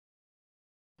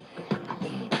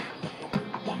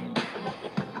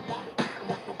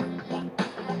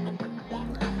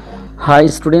High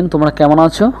student, তোমরা কেমন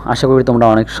আছো? আশা করি তোমরা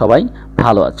অনেক সবাই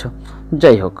ভালো আছো।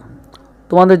 যাই হোক,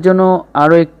 তোমাদের জন্য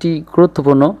আরও একটি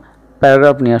গুরুত্বপূর্ণ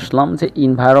প্যারাগ্রাফ নিয়ে আসলাম যে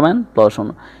এনভায়রনমেন্ট পলিউশন।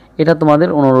 এটা তোমাদের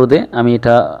অনুরোধে আমি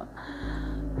এটা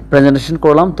প্রেজেন্টেশন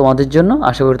করলাম তোমাদের জন্য।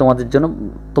 আশা করি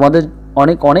তোমাদের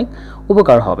অনেক অনেক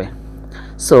উপকার হবে।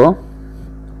 সো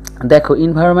দেখো,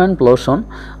 এনভায়রনমেন্ট পলিউশন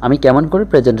আমি কেমন করে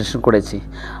প্রেজেন্টেশন করেছি।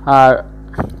 আর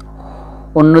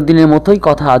অন্য দিনের মতোই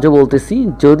কথা আজও বলতেছি,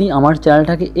 যদি আমার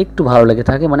চ্যানেলটাকে একটু ভালো লেগে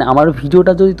থাকে, মানে আমার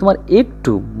ভিডিওটা যদি তোমার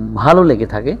একটু ভালো লেগে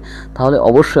থাকে, তাহলে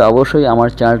অবশ্যই আমার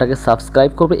চ্যানেলটাকে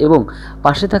সাবস্ক্রাইব করবে এবং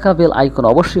পাশে থাকা বেল আইকন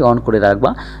অবশ্যই অন করে রাখবা,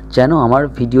 যেন আমার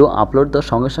ভিডিও আপলোড দেওয়ার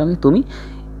সঙ্গে সঙ্গে তুমি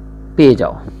পেয়ে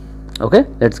যাও। ওকে,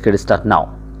 লেটস গেট স্টার্ট নাও।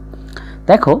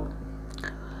 দেখো,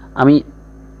 আমি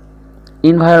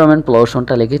এনভায়রনমেন্ট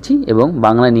পলিউশনটা লিখেছি এবং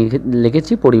বাংলায়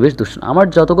লিখেছি পরিবেশ দূষণ। আমার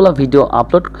যতগুলো ভিডিও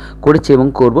আপলোড করেছি এবং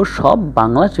করব সব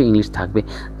বাংলা টু ইংলিশ থাকবে,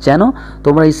 যেন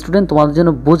তোমরা স্টুডেন্ট তোমাদের জন্য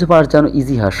বুঝবার যেন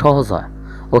ইজি হয়, সহজ হয়।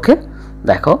 ওকে,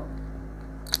 দেখো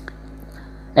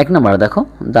এক নম্বর, দেখো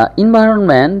the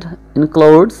environment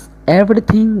includes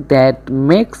everything that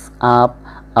makes up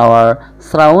hour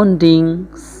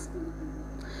surroundings.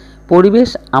 পরিবেশ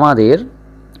আমাদের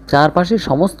চারপাশে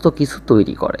সমস্ত কিছু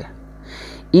তৈরি করে।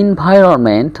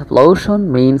 Environment pollution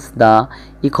means the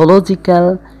ecological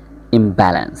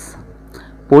imbalance.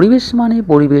 পরিবেশ মানে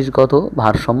পরিবেশগত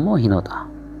ভারসাম্যহীনতা।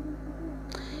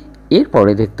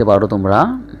 এরপরে দেখতে পারো তোমরা,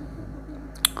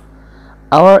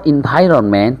 our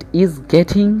environment is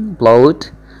getting polluted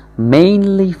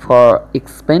mainly for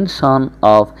expansion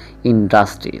of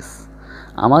industries.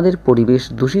 আমাদের পরিবেশ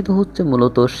দূষিত হচ্ছে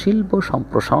মূলত শিল্প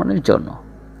সম্প্রসারণের জন্য।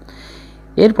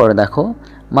 এরপরে দেখো,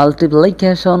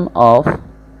 multiplication of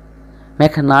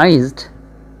mechanized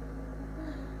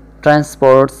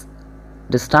transports,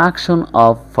 destruction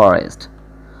of forest,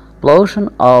 pollution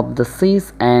of the seas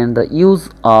and the use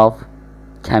of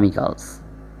chemicals.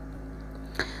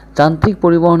 যান্ত্রিক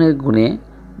পরিবহনের গুণে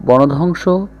বনধ্বংস,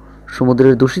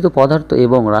 সমুদ্রের দূষিত পদার্থ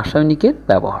এবং রাসায়নিকের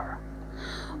ব্যবহার।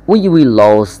 We will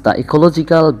lose the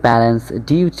ecological balance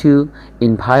due to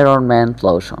environment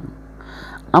pollution.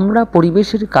 আমরা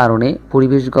পরিবেশের কারণে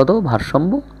পরিবেশগত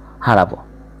ভারসাম্য হারাবো।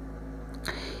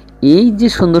 এই যে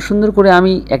সুন্দর সুন্দর করে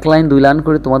আমি এক লাইন দুই লাইন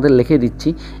করে তোমাদের লিখে দিচ্ছি,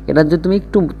 এটা যদি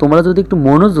তোমরা যদি একটু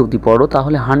মনোযোগ দিয়ে পড়ো,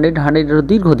 তাহলে 100 এটা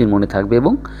দীর্ঘদিন মনে থাকবে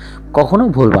এবং কখনো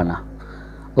ভুলবা না।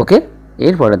 ওকে,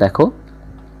 এরপরে দেখো,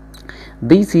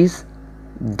 this is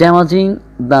damaging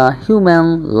the human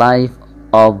life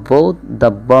of both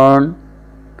the burn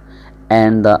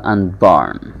and the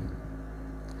আনবার্ন।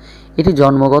 এটি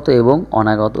জন্মগত এবং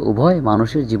অনাগত উভয়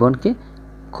মানুষের জীবনকে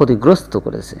ক্ষতিগ্রস্ত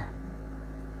করেছে।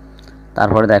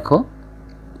 তারপরে দেখো,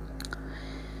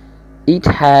 it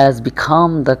has become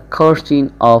the question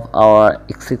of our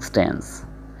existence.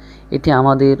 এটি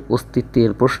আমাদের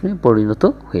অস্তিত্বের প্রশ্নে পরিণত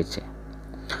হয়েছে।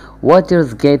 Water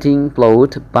is getting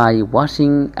polluted by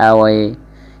washing away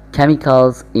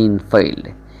chemicals in field.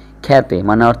 খেতে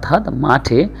মানে অর্থাৎ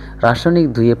মাঠে রাসায়নিক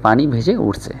ধুয়ে পানি ভেসে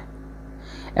উঠছে।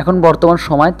 এখন বর্তমান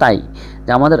সময় তাই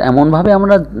যে আমাদের এমনভাবে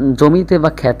আমরা জমিতে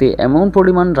বা খেতে এমন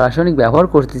পরিমাণ রাসায়নিক ব্যবহার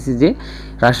করতেছি যে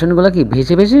রাসায়নিকগুলো কি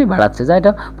ভেসে ভেসে বেড়াচ্ছে, যা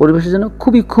এটা পরিবেশের জন্য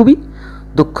খুবই খুবই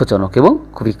দুঃখজনক এবং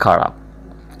খুবই খারাপ।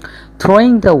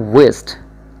 Throwing the West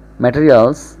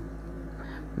materials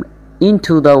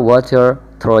into the water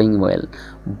throwing well.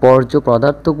 বর্জ্য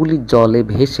পদার্থগুলি জলে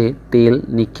ভেসে তেল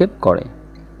নিক্ষেপ করে।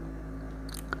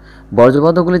 বর্জ্য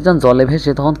পদার্থগুলি যখন জলে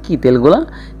ভেসে তখন কি তেলগুলা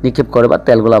নিক্ষেপ করে বা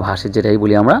তেলগুলা ভাসে, যেটাই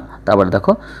বলি আমরা। তারপরে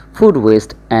দেখো, food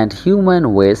waste and human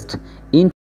West in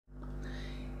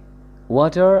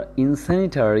water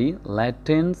ইনস্যানিটারি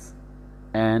ল্যাটেন্স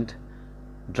and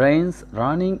drains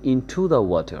running into the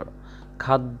water.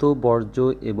 খাদ্য বর্জ্য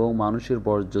এবং মানুষের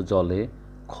বর্জ্য জলে,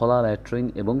 খোলা ল্যাট্রিন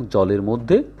এবং জলের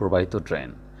মধ্যে প্রবাহিত ড্রেন।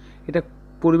 এটা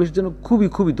পরিবেশের জন্য খুবই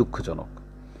খুবই দুঃখজনক।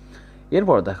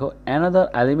 এরপর দেখো, another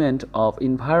element of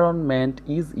environment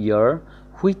is air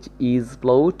which is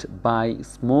polluted by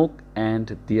smoke and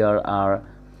there are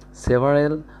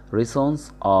several reasons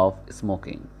of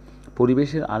smoking.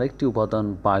 পরিবেশের আরেকটি উপাদান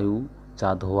বায়ু, যা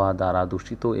ধোঁয়া দ্বারা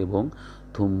দূষিত এবং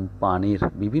ধূমপানের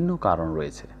বিভিন্ন কারণ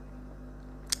রয়েছে।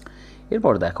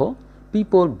 এরপর দেখো,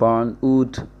 people burn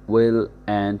would, well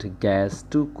and gas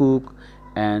to cook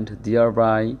and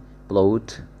দেয়ারবাই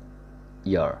pollute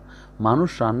air.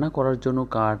 মানুষ রান্না করার জন্য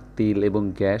কাঠ, তেল এবং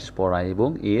গ্যাস পোড়ায় এবং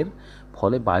এর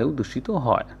ফলে বায়ু দূষিত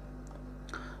হয়।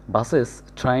 Buses,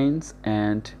 trains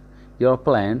and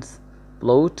এয়ারপ্লেনস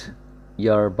pollute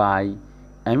air by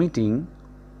emitting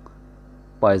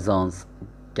পয়জনস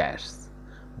gas.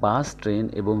 Bus, train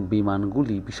এবং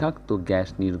বিমানগুলি বিষাক্ত গ্যাস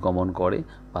নির্গমন করে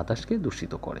বাতাসকে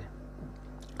দূষিত করে।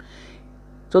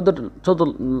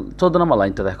 14 নম্বর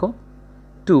লাইনটা দেখো,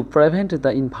 To prevent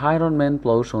the environment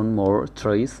pollution, more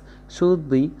trees should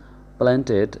be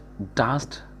planted,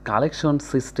 dust collection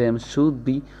system should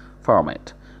be formed.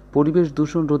 পরিবেশ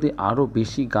দূষণ রোধে আরও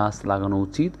বেশি গাছ লাগানো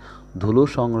উচিত, ধুলো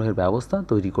সংগ্রহের ব্যবস্থা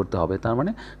তৈরি করতে হবে। তার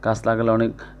মানে গাছ লাগালে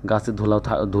অনেক গাছের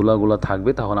ধুলাগুলো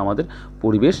থাকবে, তখন আমাদের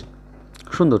পরিবেশ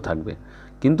সুন্দর থাকবে।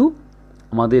 কিন্তু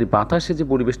আমাদের বাতাসে যে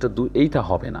পরিবেশটা এইটা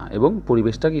হবে না, এবং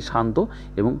পরিবেশটা কি শান্ত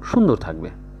এবং সুন্দর থাকবে।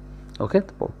 ওকে,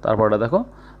 তারপরটা দেখো,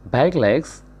 back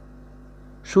legs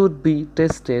should be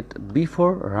tested before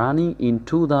running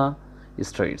into the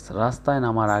streets. রাস্তায়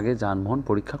নামার আগে যানবাহন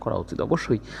পরীক্ষা করা উচিত।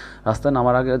 অবশ্যই রাস্তায়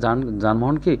নামার আগে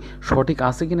যানবাহন কি সঠিক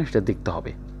আছে কিনা সেটা দেখতে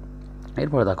হবে।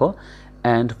 এরপরে দেখো,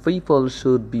 and people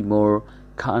should be more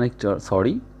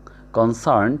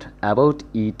concerned about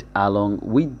it along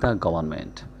with the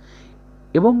government.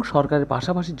 এবং সরকারের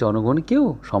পাশাপাশি জনগণকেও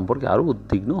সম্পর্কে আরও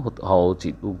উদ্বিগ্ন হওয়া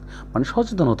উচিত, মানে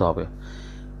সচেতন হতে হবে।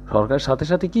 সরকারের সাথে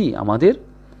সাথে কি আমাদের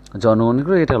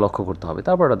জনগণকেও এটা লক্ষ্য করতে হবে।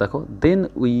 তারপরে দেখো, then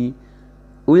we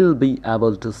will be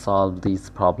able to solve this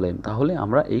problem. তাহলে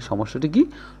আমরা এই সমস্যাটি কি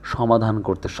সমাধান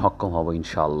করতে সক্ষম হব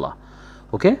ইনশাআল্লাহ।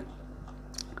 ওকে,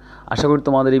 আশা করি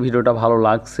তোমাদের এই ভিডিওটা ভালো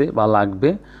লাগছে বা লাগবে।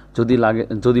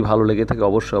 যদি ভালো লেগে থাকে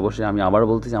অবশ্যই আমি আবার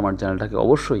বলতেছি, আমার চ্যানেলটাকে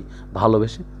অবশ্যই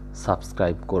ভালোবেসে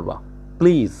সাবস্ক্রাইব করবা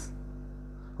please.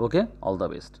 Okay, all the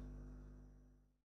best.